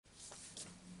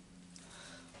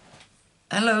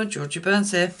Hello, Georgie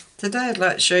Burns here. Today I'd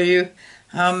like to show you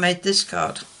how I made this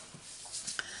card.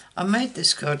 I made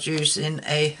this card using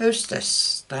a hostess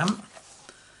stamp,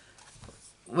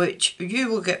 which you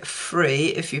will get free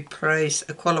if you place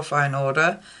a qualifying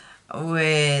order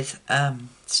with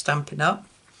Stampin Up.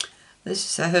 This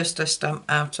is a hostess stamp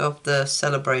out of the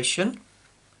celebration.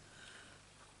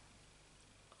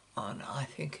 And I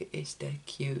think it is dead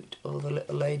cute, all the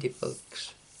little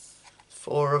ladybugs.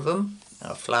 4 of them,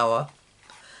 and a flower.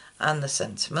 And the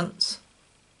sentiments,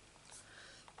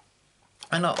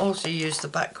 and I also use the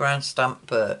background stamp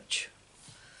birch.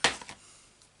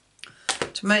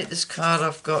 To make this card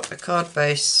I've got a card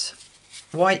base,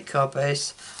 white card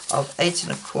base of 8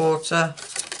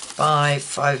 1/4 by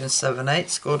 5 7/8,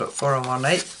 scored at 4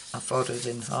 1/8. I folded it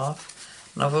in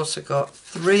half, and I've also got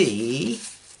 3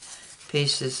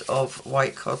 pieces of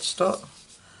white cardstock,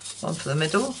 one for the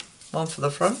middle, one for the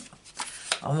front,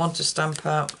 and one to stamp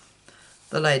out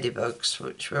the ladybugs,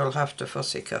 which we'll have to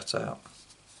fussy cut out.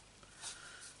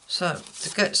 So to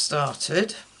get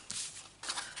started,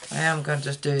 I am going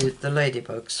to do the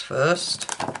ladybugs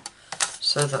first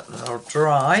so that they'll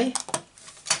dry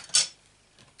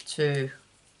to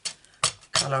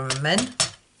colour them in.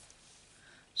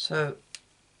 So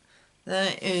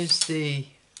there is the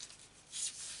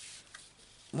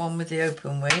one with the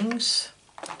open wings.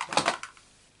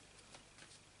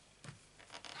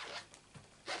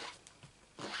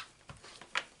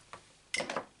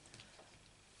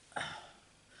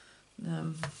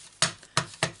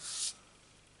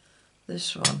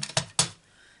 This one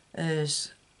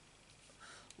is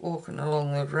walking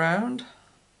along the ground.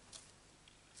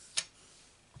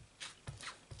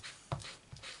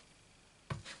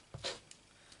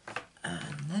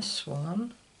 And this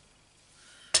one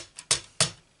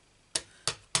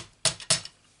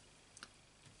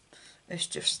is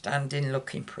just standing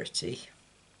looking pretty.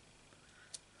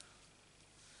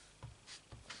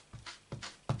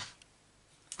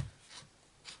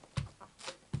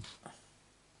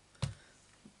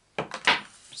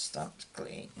 Stamped,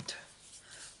 cleaned.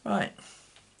 Right,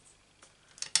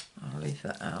 I'll leave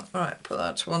that out. Right, put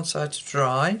that to one side to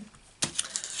dry.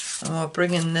 And I'll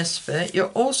bring in this bit. You'll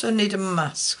also need a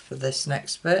mask for this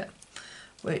next bit,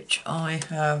 which I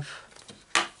have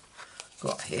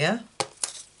got here.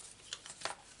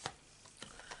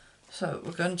 So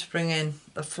we're going to bring in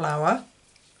the flower.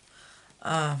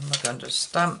 We're going to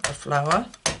stamp the flower.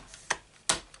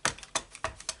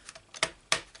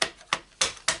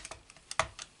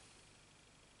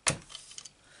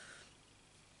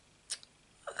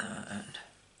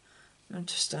 I'm going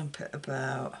to stamp it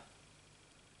about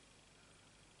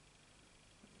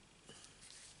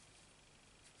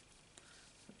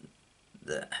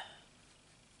there.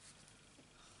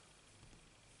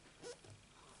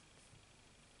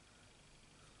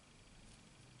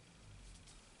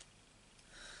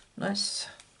 Nice.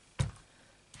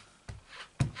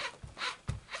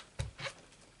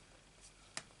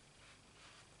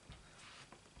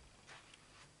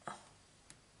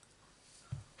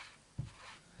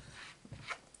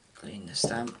 Clean the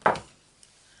stamp,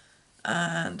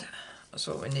 and that's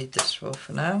what we need this for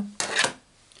now.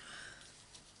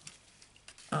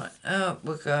 Right, now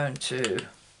we're going to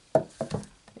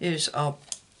use our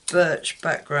birch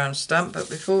background stamp, but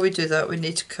before we do that we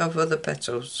need to cover the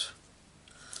petals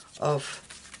of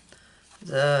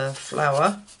the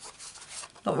flower.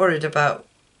 Not worried about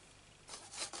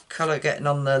colour getting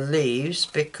on the leaves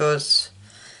because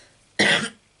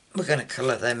we're going to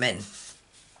colour them in.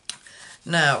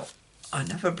 Now, I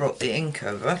never brought the ink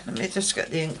over. Let me just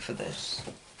get the ink for this.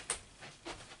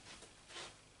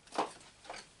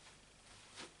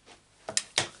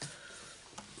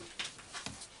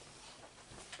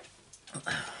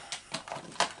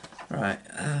 Right,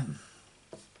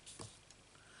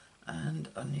 and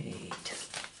I need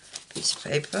a piece of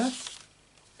paper.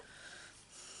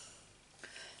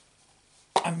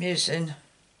 I'm using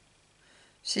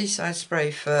Seaside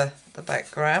Spray for the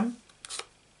background.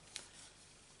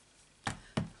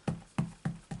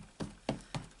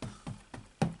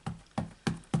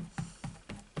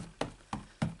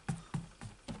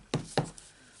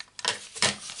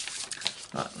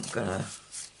 I'm going to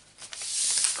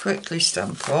quickly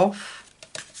stamp off,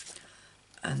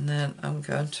 and then I'm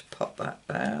going to pop that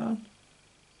down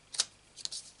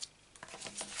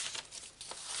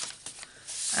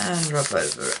and rub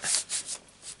over it.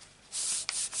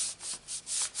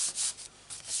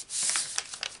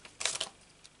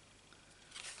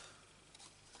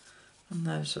 And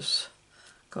those have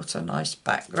got a nice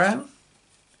background.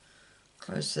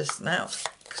 Close this now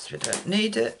because we don't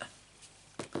need it.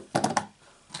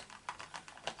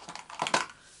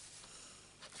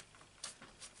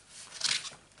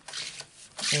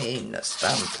 clean the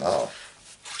stamp off.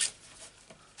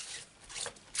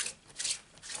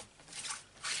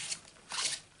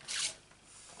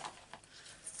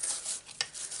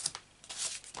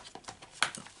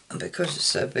 And because it's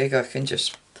so big, I can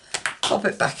just pop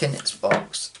it back in its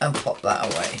box and pop that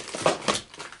away.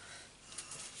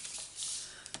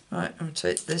 Right, I'm going to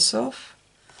take this off,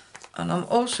 and I'm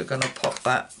also going to pop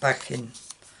that back in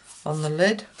on the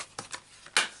lid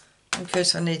in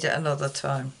case I need it another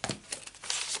time.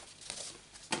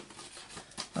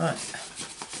 Right,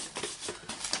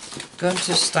 going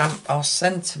to stamp our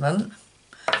sentiment,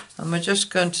 and we're just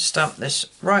going to stamp this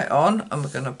right on, and we're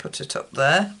going to put it up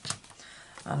there,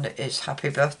 and it is happy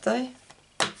birthday.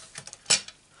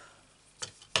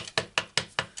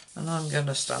 And I'm going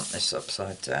to stamp this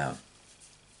upside down.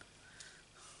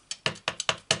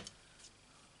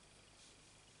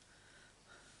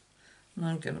 And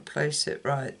I'm going to place it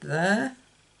right there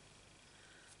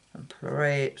and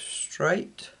play it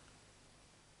straight.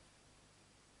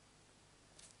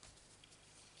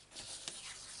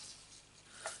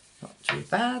 Not too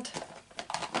bad.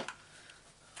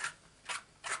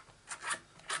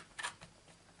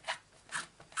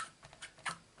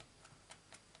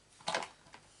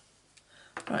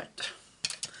 Right,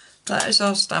 that is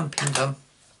our stamping done.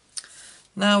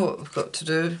 Now what we've got to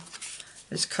do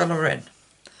is colour in.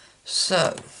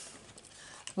 So,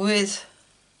 with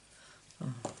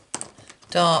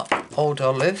dark old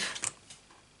olive,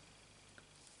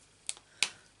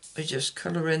 we just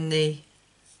colour in the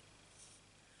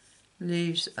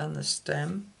leaves and the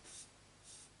stem.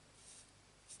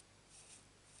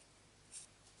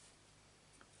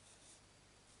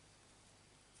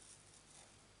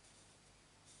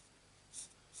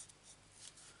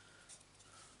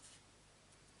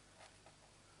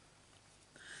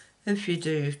 If you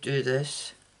do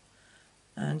this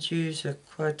and use a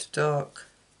quite dark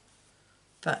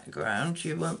background,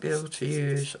 you won't be able to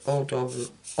use old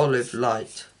olive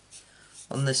light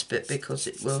on this bit because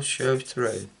it will show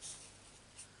through.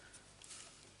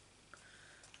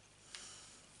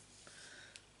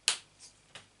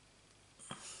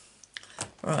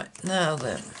 Right, now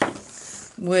then,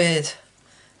 with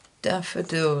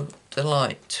Daffodil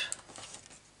Delight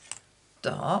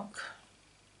Dark,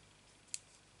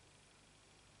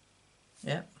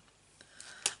 yep,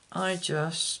 I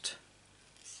just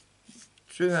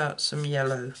drew out some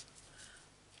yellow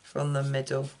from the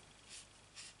middle.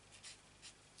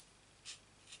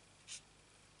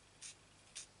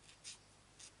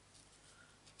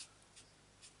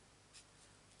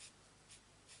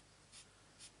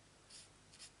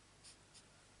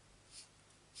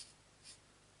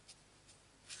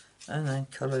 And then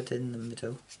coloured in the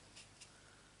middle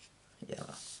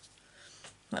yellow.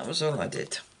 That was all I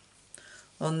did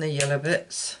on the yellow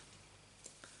bits.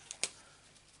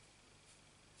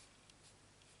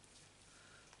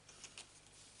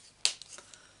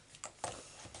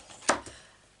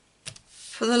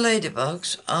 For the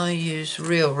ladybugs, I use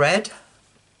real red,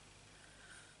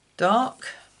 dark,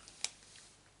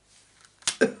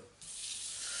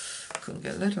 couldn't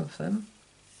get rid of them,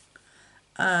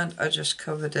 and I just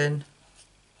coloured in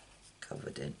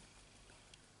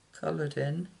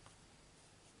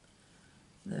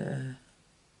there.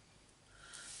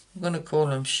 I'm going to call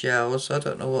them shells, I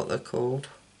don't know what they're called,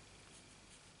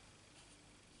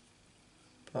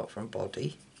 apart from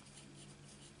body.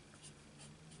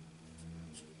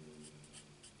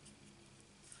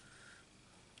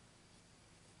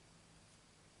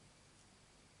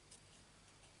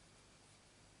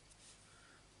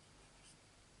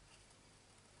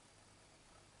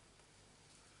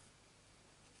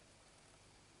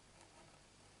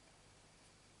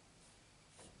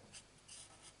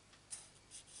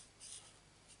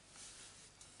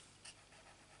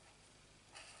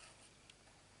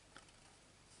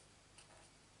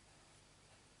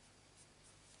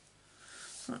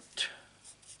 Right.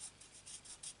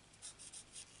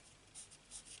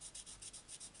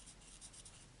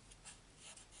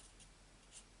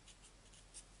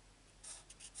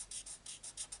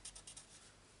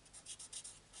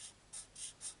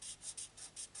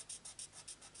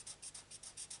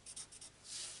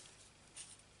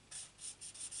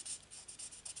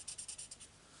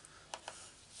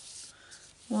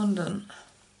 One done,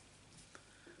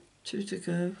 2 to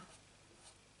go.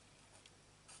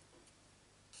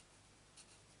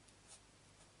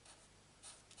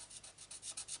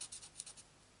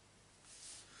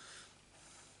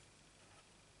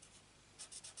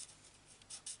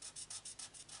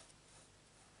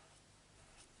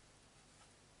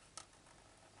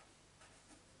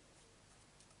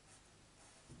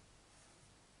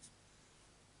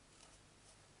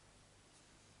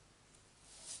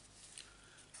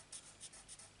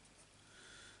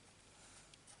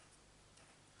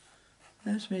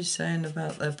 As me saying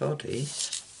about their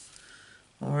bodies,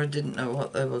 or I didn't know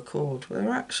what they were called, were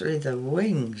actually their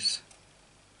wings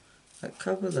that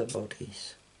cover their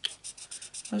bodies.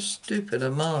 How stupid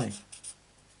am I?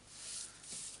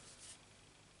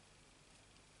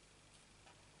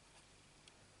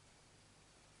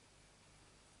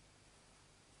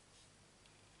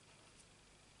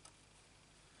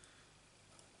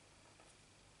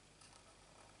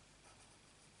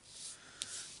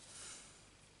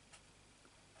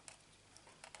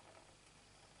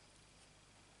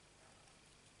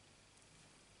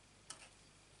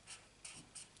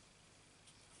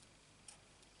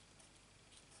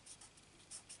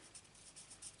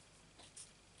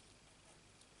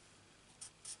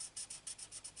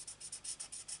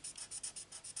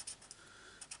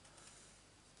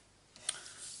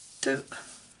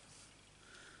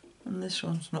 And this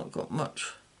one's not got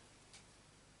much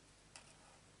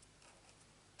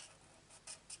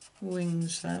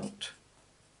wings out.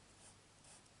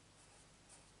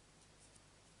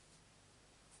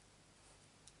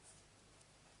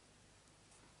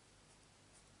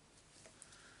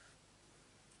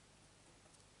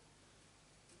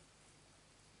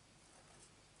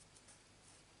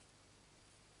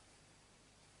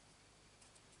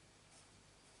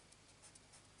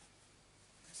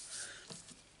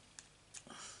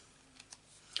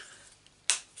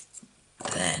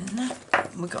 Then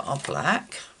we got our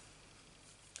black,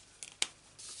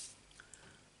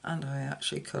 and I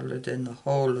actually coloured in the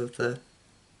whole of the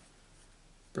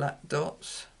black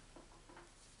dots.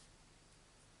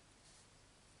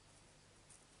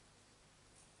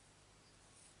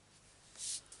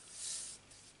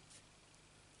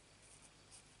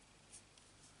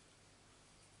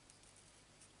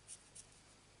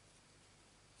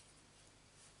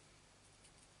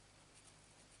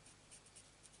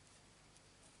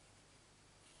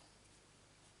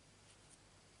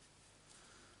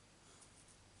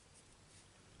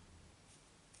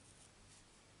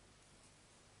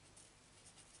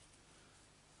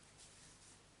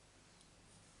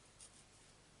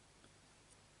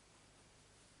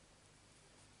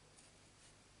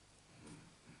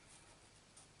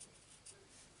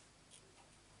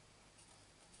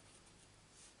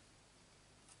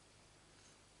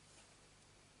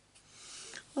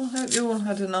 I hope you all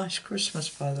had a nice Christmas,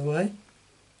 by the way.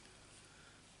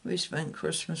 We spent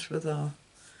Christmas with our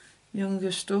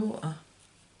youngest daughter.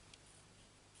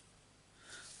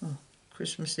 Oh,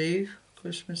 Christmas Eve,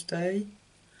 Christmas Day,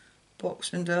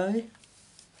 Boxing Day.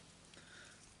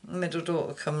 Middle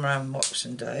daughter come round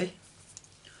Boxing Day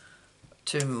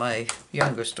to my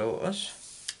youngest daughters.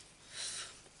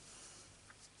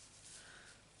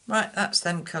 Right, that's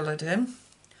them coloured in.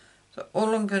 So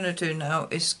all I'm going to do now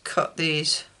is cut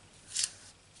these.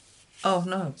 Oh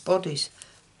no, bodies.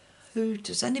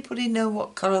 Does anybody know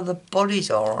what colour the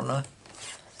bodies are on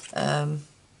a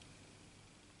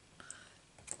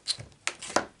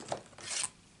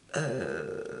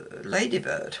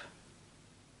ladybird?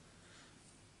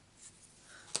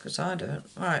 Because I don't.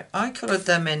 Right, I coloured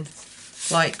them in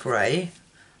light grey,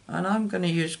 and I'm going to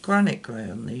use granite grey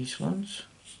on these ones.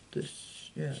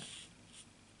 Yeah.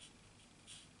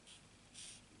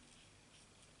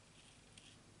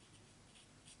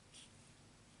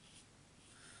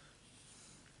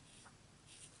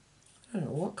 I don't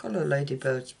know what colour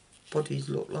ladybirds' bodies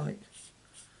look like.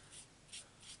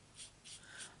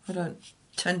 I don't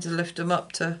tend to lift them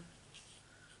up to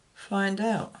find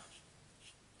out.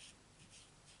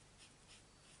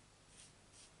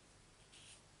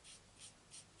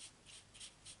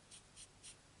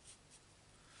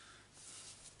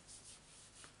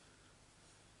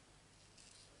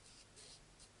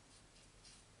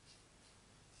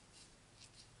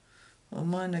 Well,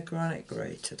 mine are granite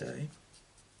grey today.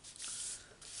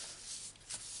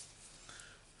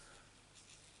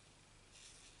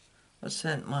 I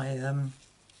sent my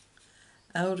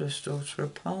eldest daughter a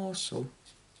parcel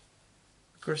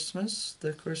for Christmas,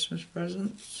 the Christmas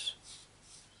presents,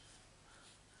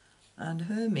 and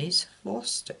Hermes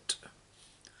lost it.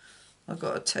 I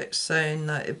got a text saying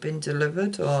that it had been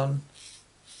delivered on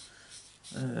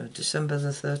December the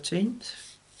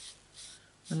 13th,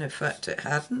 and in fact it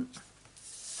hadn't.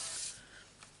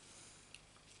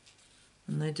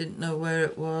 And they didn't know where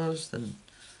it was, and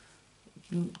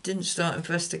didn't start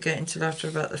investigating until after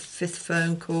about the 5th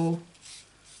phone call.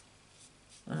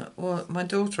 Well, my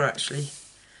daughter actually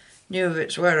knew of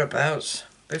its whereabouts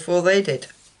before they did.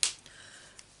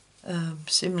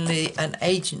 Similarly, an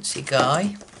agency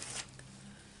guy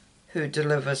who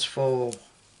delivers for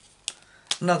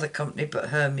another company, but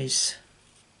Hermes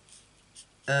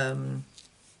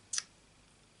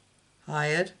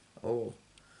hired or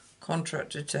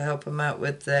contracted to help them out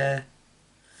with their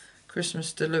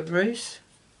Christmas deliveries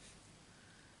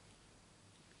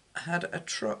had a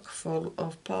truck full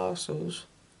of parcels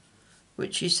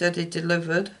which he said he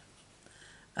delivered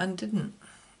and didn't,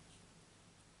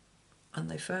 and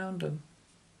they found them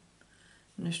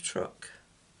in his truck.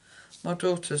 My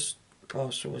daughter's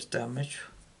parcel was damaged.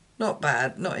 Not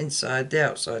bad, not inside, the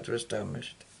outside was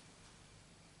damaged.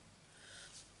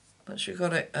 But she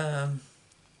got it, when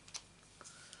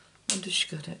did she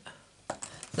get it?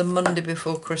 The Monday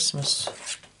before Christmas.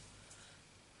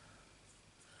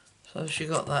 So she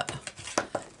got that,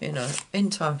 you know, in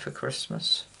time for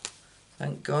Christmas.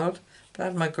 Thank God. But I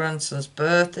had my grandson's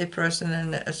birthday present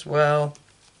in it as well.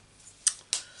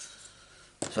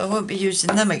 So I won't be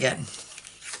using them again.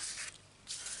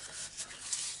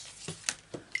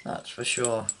 That's for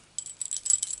sure.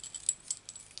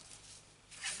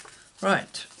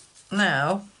 Right,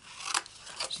 now,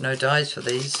 there's no dies for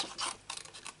these.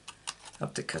 I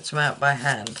have to cut them out by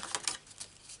hand.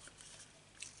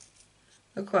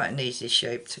 They're quite an easy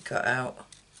shape to cut out.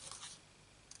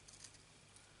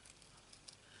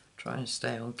 Try and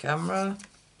stay on camera.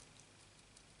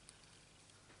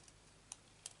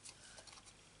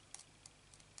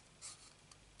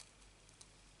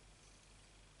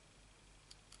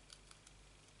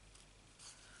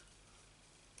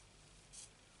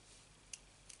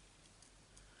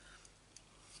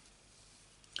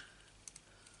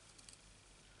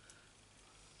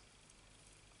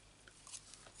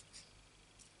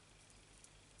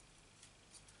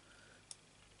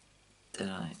 Did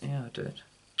I? Yeah, I did.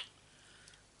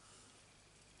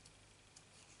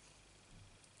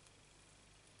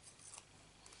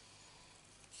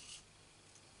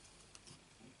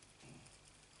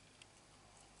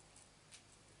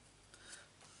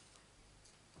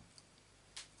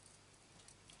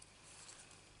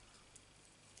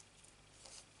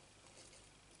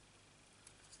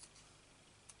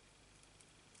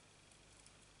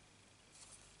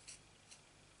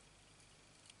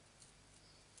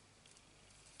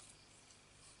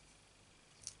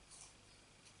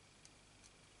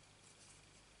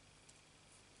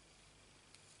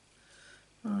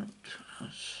 Right,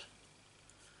 that's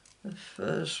the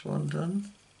first one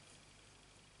done.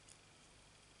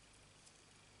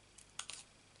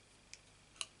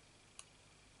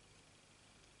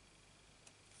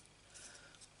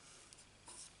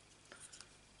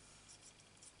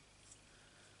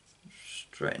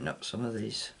 Straighten up some of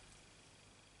these.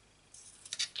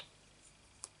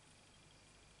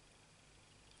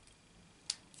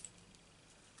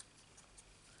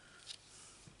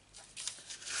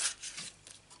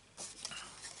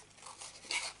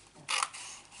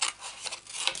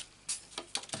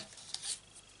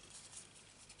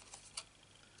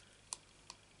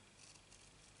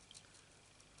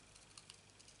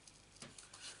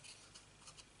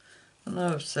 I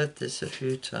know I've said this a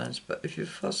few times, but if you're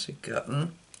fussy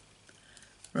cutting,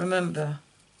 remember,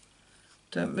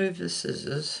 don't move the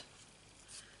scissors,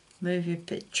 move your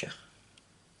picture.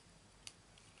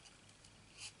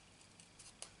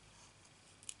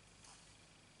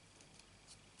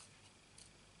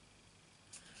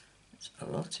 It's a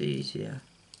lot easier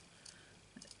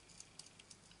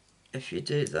if you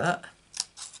do that.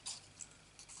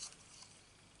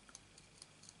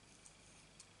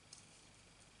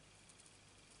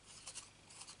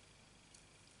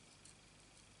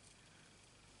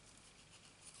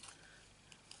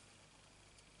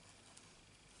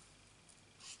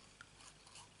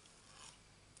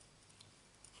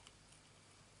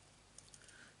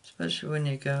 Especially when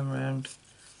you're going around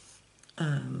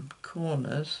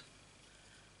corners,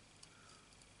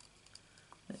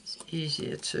 it's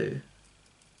easier to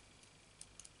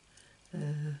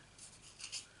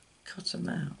cut them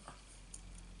out.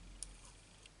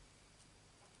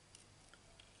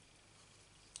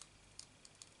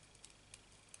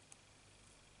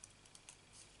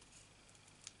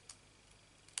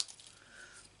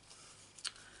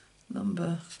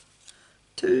 Number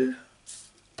 2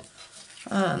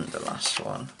 and the last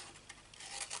one.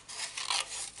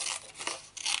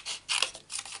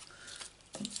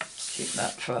 Keep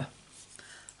that for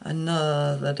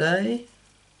another day.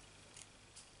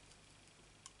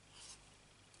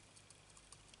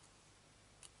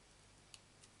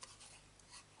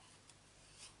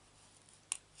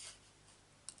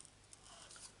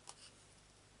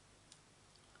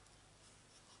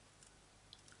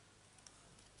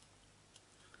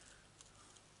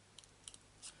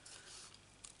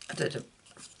 I did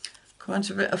quite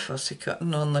a bit of fussy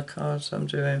cutting on the cards I'm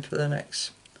doing for the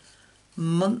next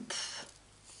month,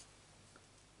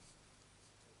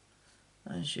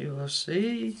 as you will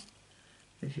see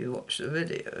if you watch the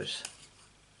videos.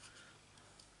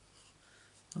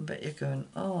 I bet you're going,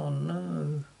 oh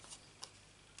no.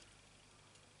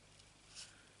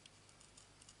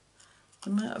 The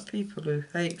amount of people who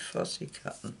hate fussy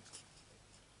cutting.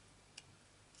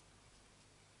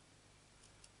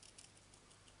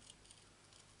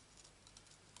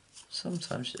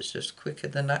 Sometimes it's just quicker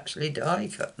than actually die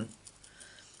cutting.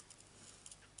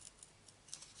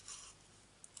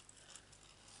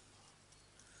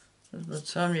 By the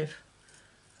time you've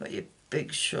got your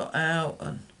big shot out,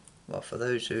 and well, for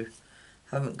those who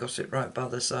haven't got it right by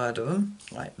the side of them,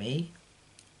 like me,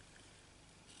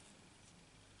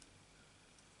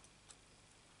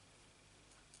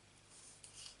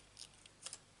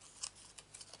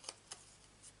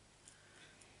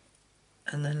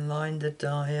 and then line the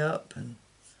die up, and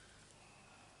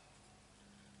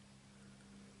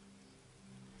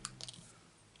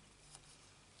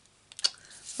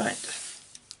right,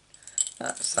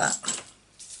 that's that.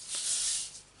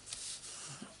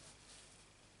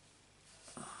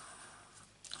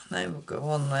 They will go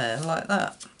on there like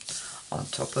that, on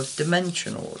top of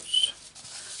dimensionals.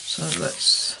 So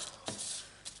let's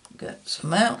get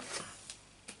some out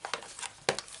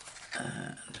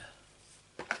and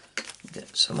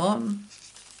get some on.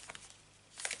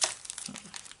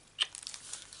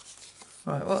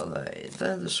 Right, what are they?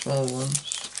 They're the small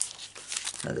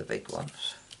ones. They're the big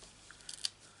ones.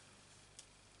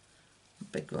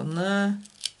 Big one there.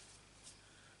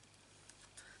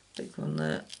 Big one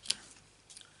there.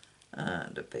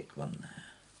 And a big one there.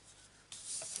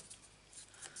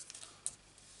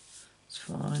 It's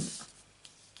fine.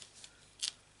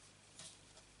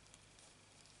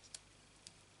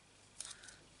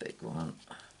 Big one.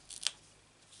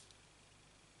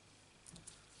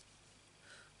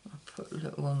 I'll put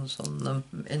little ones on them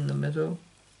in the middle.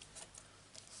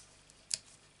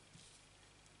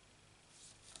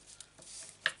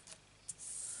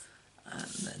 And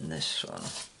then this one.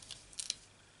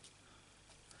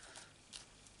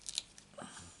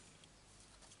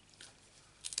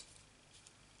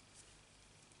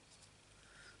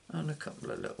 And a couple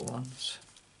of little ones.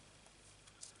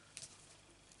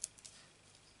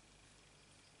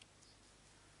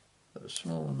 Put a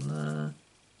small one there.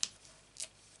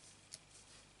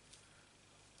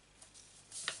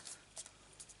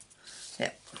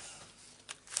 Yep.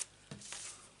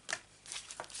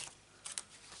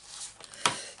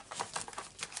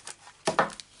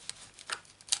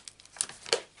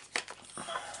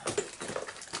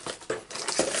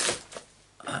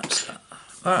 That's that.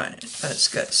 Right, let's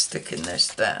get sticking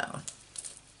this down.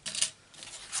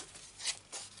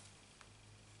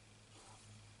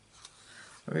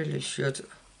 I really should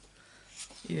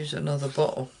use another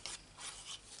bottle.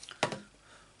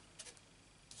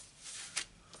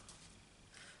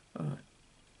 Right.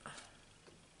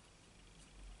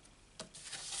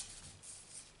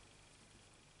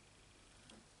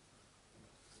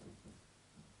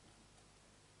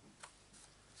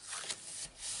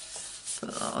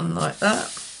 Put that on like that.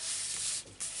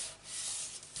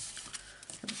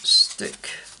 Stick.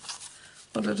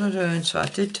 What did I do inside?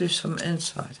 I did do some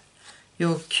inside.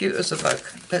 You're cute as a bug.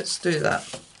 Let's do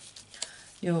that.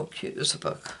 You're cute as a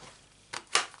bug.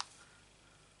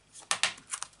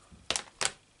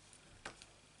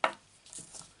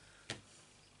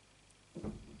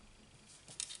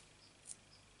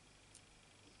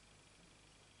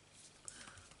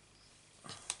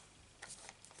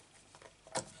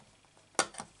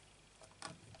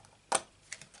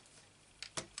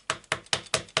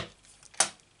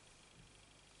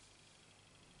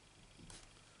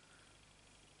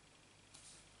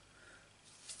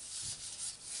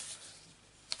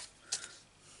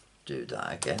 Do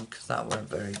that again because that weren't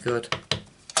very good.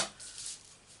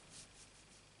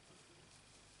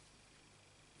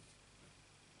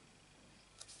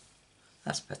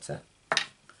 That's better.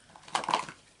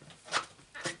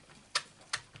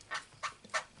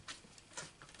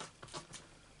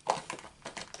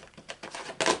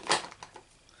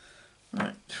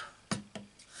 Right.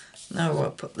 Now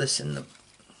I'll put this in the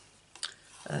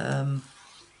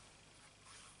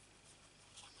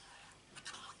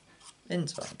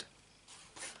inside.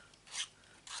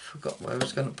 Forgot where I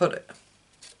was going to put it.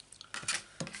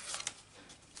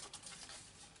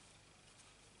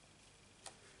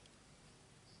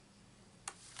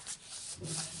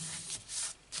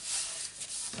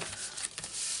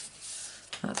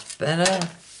 That's better.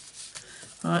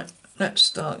 Right, let's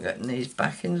start getting these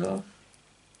backings off.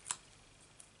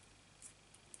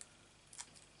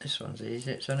 This one's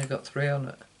easy, it's only got 3 on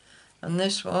it. And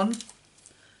this one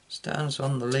stands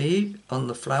on the leaf, on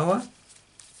the flower.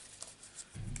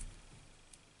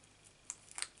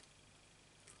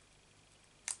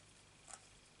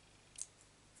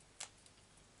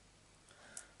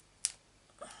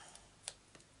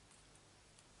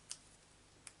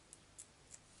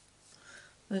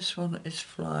 This one is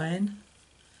flying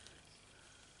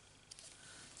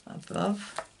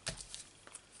above.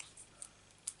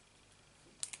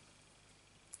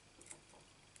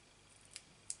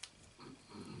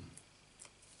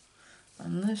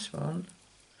 And this one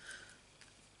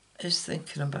is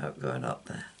thinking about going up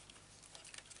there.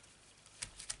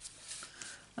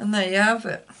 And there you have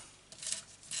it.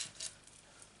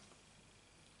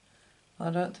 I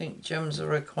don't think gems are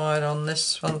required on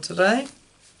this one today.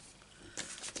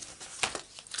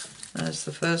 There's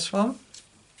the first one.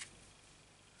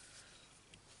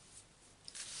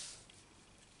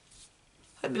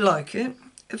 Hope you like it.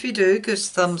 If you do, give us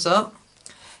a thumbs up.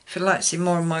 If you'd like to see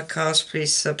more of my cards,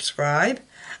 please subscribe.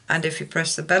 And if you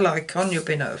press the bell icon, you'll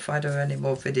be notified of any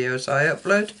more videos I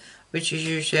upload, which is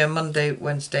usually on Monday,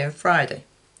 Wednesday and Friday.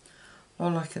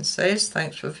 All I can say is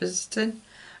thanks for visiting,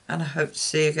 and I hope to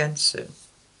see you again soon.